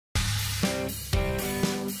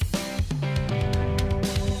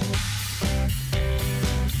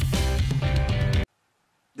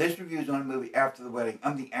This review is on a movie After the Wedding.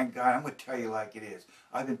 I'm the guy. I'm going to tell you like it is.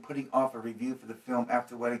 I've been putting off a review for the film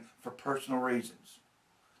After the Wedding for personal reasons.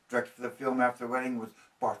 Director for the film After the Wedding was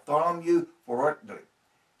Bartholomew Farokhly.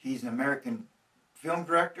 He's an American film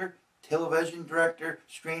director, television director,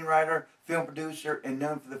 screenwriter, film producer, and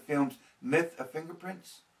known for the films Myth of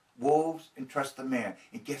Fingerprints, Wolves, and Trust the Man.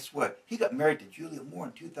 And guess what? He got married to Julia Moore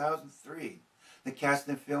in 2003. The cast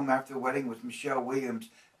in the film After the Wedding was Michelle Williams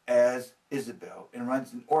as Isabel and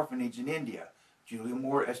runs an orphanage in India. Julia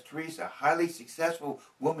Moore as Teresa, a highly successful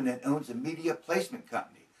woman that owns a media placement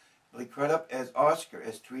company. Billy Crudup as Oscar,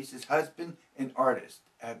 as Teresa's husband and artist.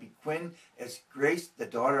 Abby Quinn as Grace, the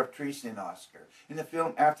daughter of Teresa and Oscar. In the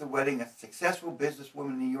film After the Wedding, a successful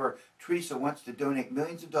businesswoman in New York, Teresa wants to donate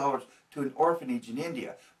millions of dollars to an orphanage in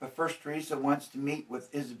India. But first, Teresa wants to meet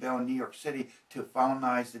with Isabel in New York City to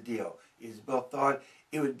finalize the deal. Isabel thought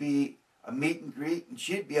it would be a meet and greet and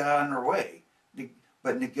she'd be out on her way.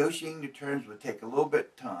 But negotiating the terms would take a little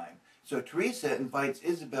bit of time. So Teresa invites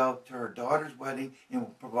Isabel to her daughter's wedding and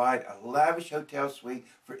will provide a lavish hotel suite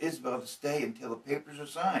for Isabel to stay until the papers are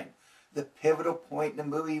signed. The pivotal point in the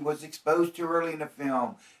movie was exposed too early in the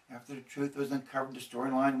film. After the truth was uncovered, the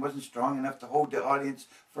storyline wasn't strong enough to hold the audience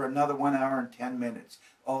for another 1 hour and 10 minutes.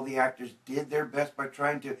 All the actors did their best by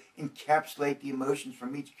trying to encapsulate the emotions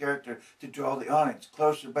from each character to draw the audience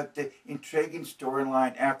closer, but the intriguing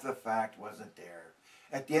storyline after the fact wasn't there.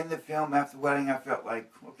 At the end of the film, After the Wedding, I felt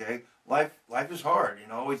like, okay, life is hard. You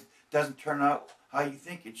know, always doesn't turn out how you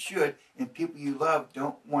think it should, and people you love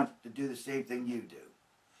don't want to do the same thing you do.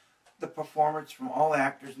 The performance from all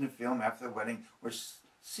actors in the film After the Wedding were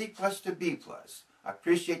C+ to B+. I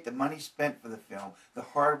appreciate the money spent for the film, the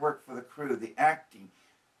hard work for the crew, the acting,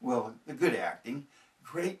 well, the good acting,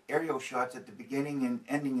 great aerial shots at the beginning and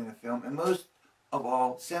ending of the film, and most of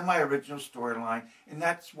all, semi-original storyline, and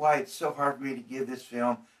that's why it's so hard for me to give this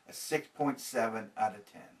film a 6.7 out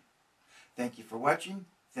of 10. Thank you for watching,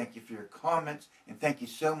 thank you for your comments, and thank you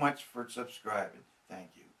so much for subscribing. Thank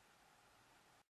you.